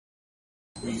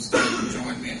Please stand and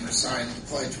join me in reciting the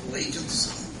Pledge of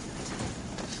Allegiance.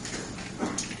 I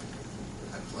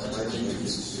pledge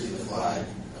allegiance to the flag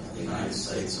of the United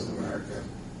States of America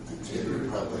and to the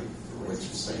republic for which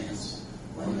it stands,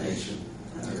 one nation,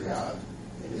 under God,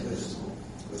 indivisible,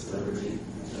 with liberty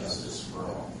and justice for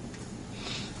all.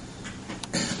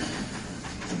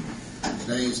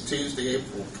 Today is Tuesday,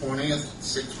 April 20th,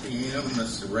 6 p.m.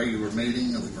 This is a regular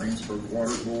meeting of the Greensburg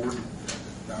Water Board.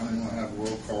 Donnie, will have a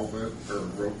roll call vote, or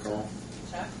roll call?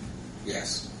 Chuck?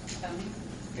 Yes. Tony?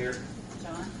 Here.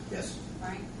 John? Yes.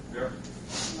 Frank? Here.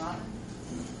 Robin?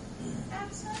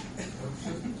 Absent?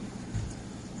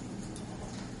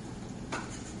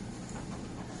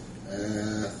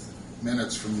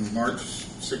 Minutes from March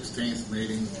 16th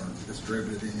meeting were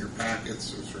distributed in your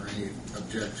packets. Is there any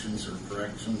objections or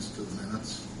corrections to the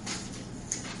minutes?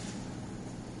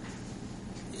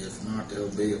 If not,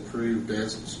 they'll be approved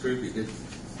as distributed.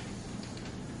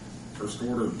 First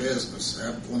order of business,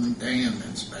 Upland Dam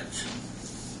inspection.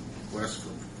 Request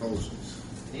for proposals.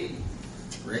 Hey,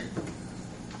 Rick?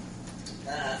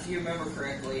 if you remember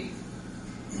correctly,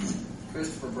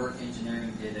 Christopher Burke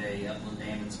Engineering did a Upland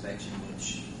Dam inspection,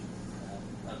 which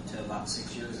up to about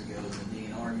 6 years ago the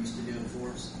DNR used to do it for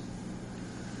us.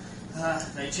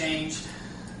 They changed.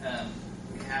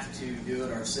 We have to do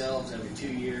it ourselves every 2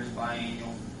 years,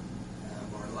 biannual.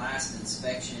 Our last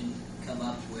inspection come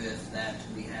up with that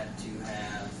we had to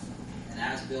have an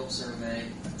as-built survey,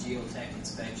 a geotech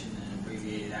inspection, and an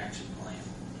abbreviated action plan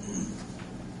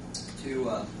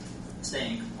to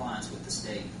stay in compliance with the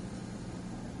state.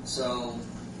 So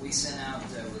we sent out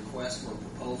a request for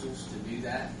proposals to do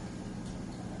that.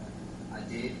 I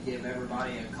did give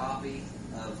everybody a copy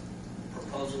of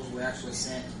proposals. We actually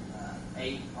sent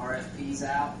 8 RFPs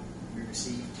out. We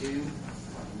received 2. We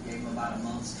gave them about a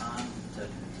month's time to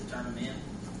turn them in.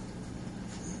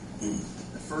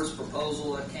 The first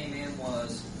proposal that came in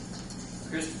was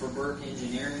Christopher Burke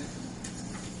Engineering.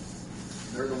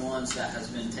 They're the ones that has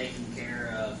been taking care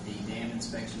of the dam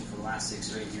inspection for the last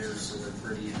 6 or 8 years, so they're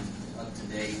pretty up to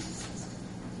date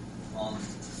on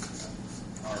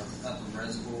our Upland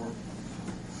Reservoir.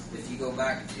 If you go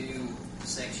back to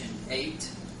section 8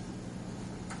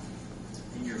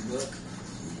 in your book,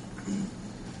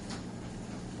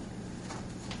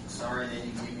 sorry they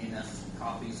didn't give me enough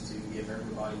copies to give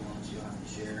everybody ones you'll have to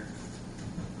share.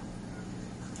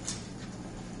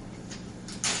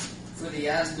 For the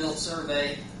as-built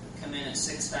survey, come in at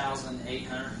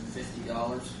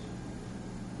 $6,850.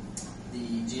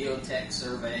 The geotech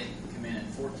survey come in at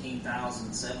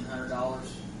 $14,700.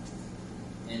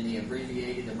 And the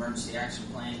abbreviated emergency action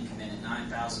plan come in at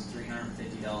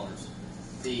 $9,350.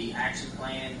 The action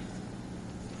plan,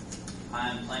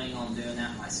 I'm planning on doing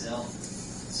that myself,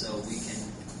 so we can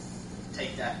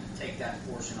take that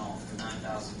portion off, the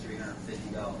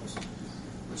 $9,350,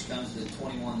 which comes to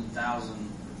 $21,000.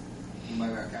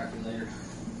 Anybody got a calculator?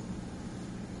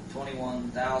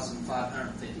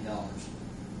 $21,550.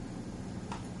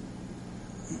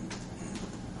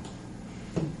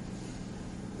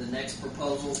 The next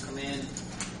proposal come in.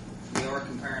 We are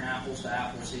comparing apples to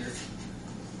apples here.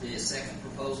 The second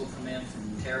proposal come in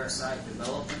from Terra Site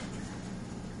Development.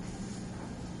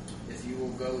 If you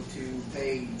will go to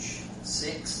page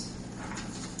 6.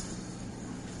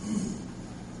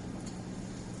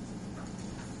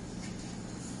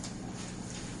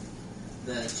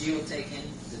 The geotech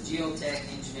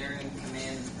engineering come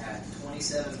in at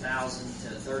 $27,000 to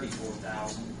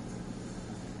 $34,000.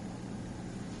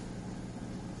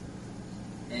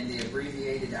 And the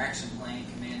abbreviated action plan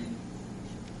come in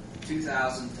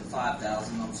 $2,000 to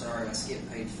 $5,000. I'm sorry, I skipped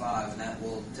page 5, and that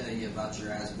will tell you about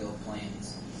your as-built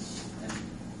plans. And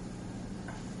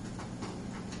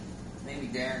maybe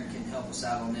Darren can help us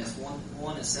out on this.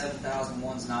 One is $7,000,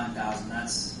 one's $9,000.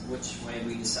 That's which way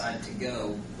we decide to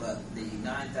go. But the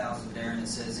 $9,000, Darren, it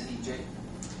says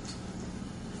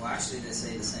well, actually they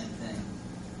say the same thing.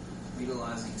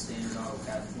 Utilizing standard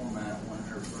AutoCAD format,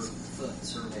 100-foot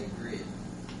survey grid.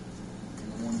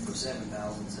 And the one for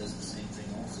 $7,000 says the same thing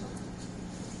also.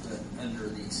 But under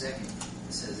the second,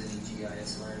 it says any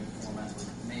GIS layering format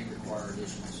may require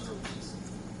additional services.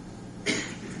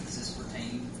 Is this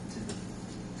pertaining to the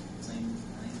same thing?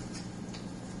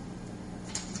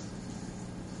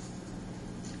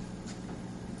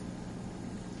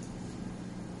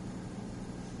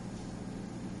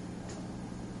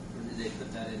 Or did they put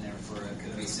that in there for it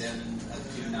could be 7 up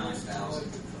to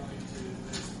 9,000?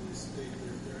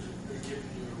 They're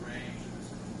giving you a range, and it's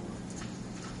going to work.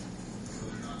 So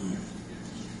they're not giving you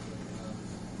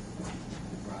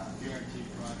guaranteed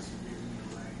price. They're giving you a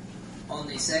range. On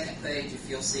the second page, if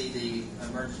you'll see, the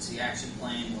emergency action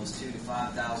plan was $2,000 to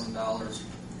 $5,000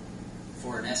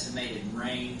 for an estimated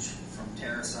range from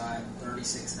Terrasite,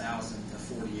 36,000 to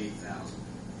 48,000.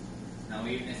 Now,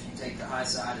 even if you take the high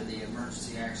side of the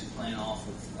emergency action plan off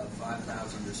of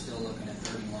 5,000, you're still looking at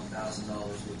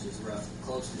 $31,000, which is rough,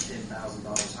 close to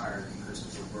 $10,000 higher than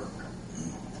Christopher Burke.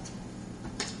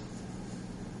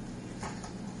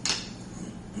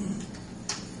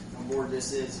 On board,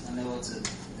 this is, I know it's a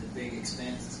big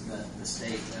expense, but the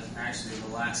state, actually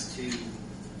the last two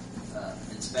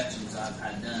inspections I've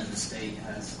had done, the state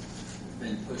has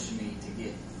been pushing me to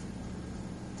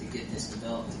get this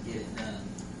developed, to get it done.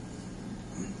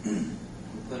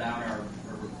 We put out our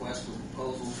request for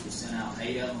proposals. We sent out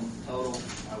 8 of them total.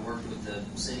 I worked with the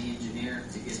city engineer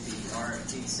to get the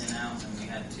RFP sent out, and we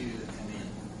had 2 that come in.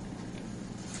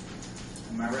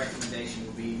 And my recommendation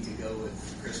would be to go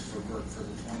with Christopher Burke for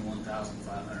the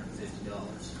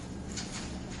 $21,550.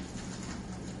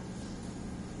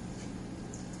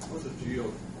 What's the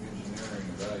geoengineering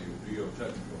value,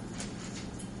 geotechnical?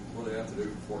 What do they have to do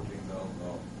for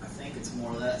 $14,000? I think it's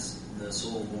more or less the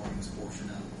soil borings portion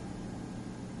of it.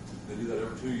 They do that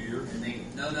every 2 years? And they,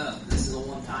 no, this is a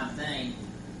one-time thing.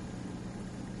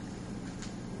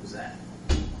 What was that?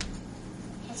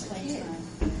 That's what you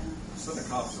Send the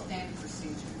cops up. Standard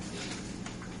procedure.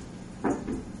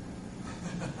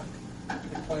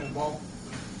 They're playing ball.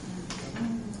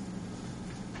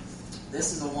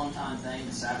 This is a one-time thing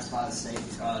to satisfy the state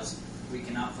because we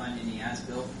cannot find any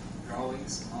as-built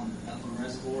drawings on the Upland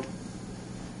Reservoir.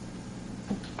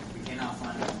 We cannot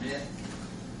find a permit.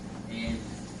 And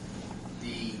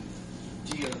the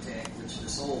geotech, which is the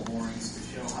soil borings, to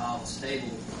show how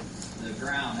stable the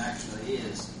ground actually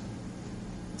is.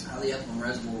 How the Upland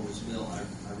Reservoir was built, I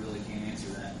really can't answer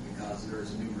that because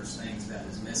there's numerous things that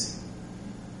is missing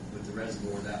with the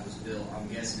reservoir that was built. I'm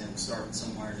guessing it was starting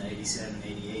somewhere in the 87,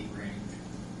 88 range.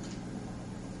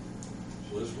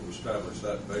 So this will establish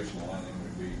that baseline and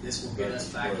would be... This will get us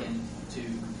back into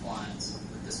compliance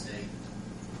with the state.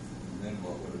 And then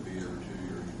what would it be every 2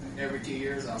 years? You think? Every 2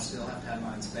 years, I'll still have to have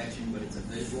my inspection, but it's a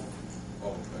visual.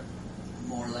 Oh, okay.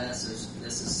 More or less,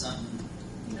 this is something,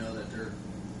 that they're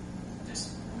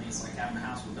just, it's like having a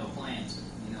house with no plans,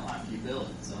 after you build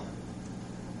it, so.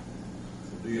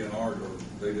 So DNR,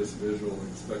 they just visual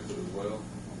inspect it as well?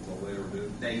 That's all they ever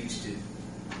did? They used to.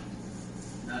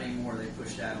 Not anymore, they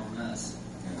pushed that on us.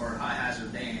 Or high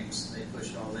hazard dams, they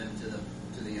pushed all them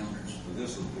to the owners. So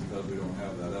this is because we don't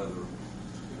have that other,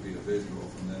 it'd be a visual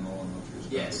from then on once we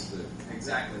establish Yes, it.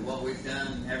 exactly. What we've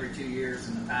done every 2 years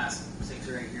in the past 6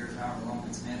 or 8 years, however long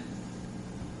it's been,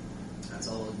 that's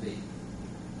all it'd be.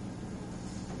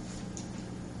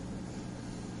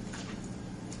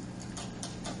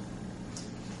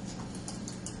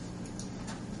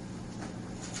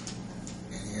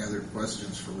 Any other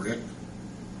questions for Rick?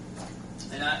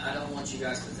 And I don't want you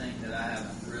guys to think that I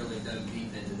haven't really dug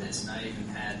deep into this, and I even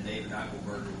had David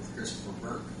Eichelberger with Christopher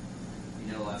Burke.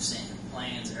 I've sent him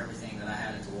plans and everything that I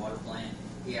had at the water plant.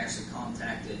 He actually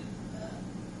contacted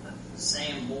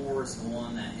Sam Moore is the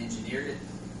one that engineered it.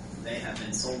 They have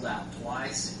been sold out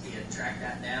twice. He had tracked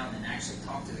that down and actually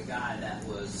talked to the guy that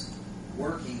was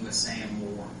working with Sam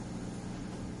Moore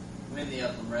when the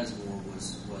Upland Reservoir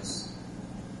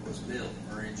was built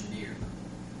or engineered.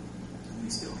 And we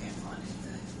still can't find anything.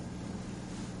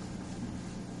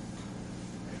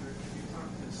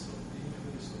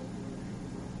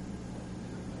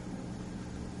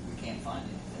 We can't find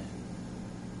anything.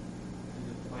 And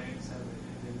the plans have an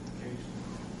identification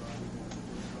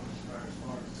as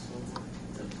far as the slope.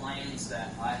 The plans that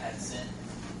I had sent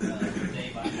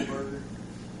Dave Eichelberger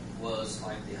was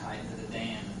like the height of the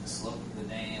dam, the slope of the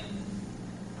dam,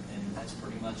 and that's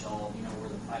pretty much all, where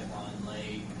the pipeline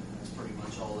laid. That's pretty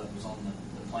much all that was on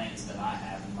the plans that I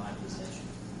have in my possession.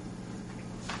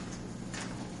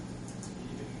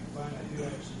 You can find out who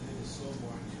actually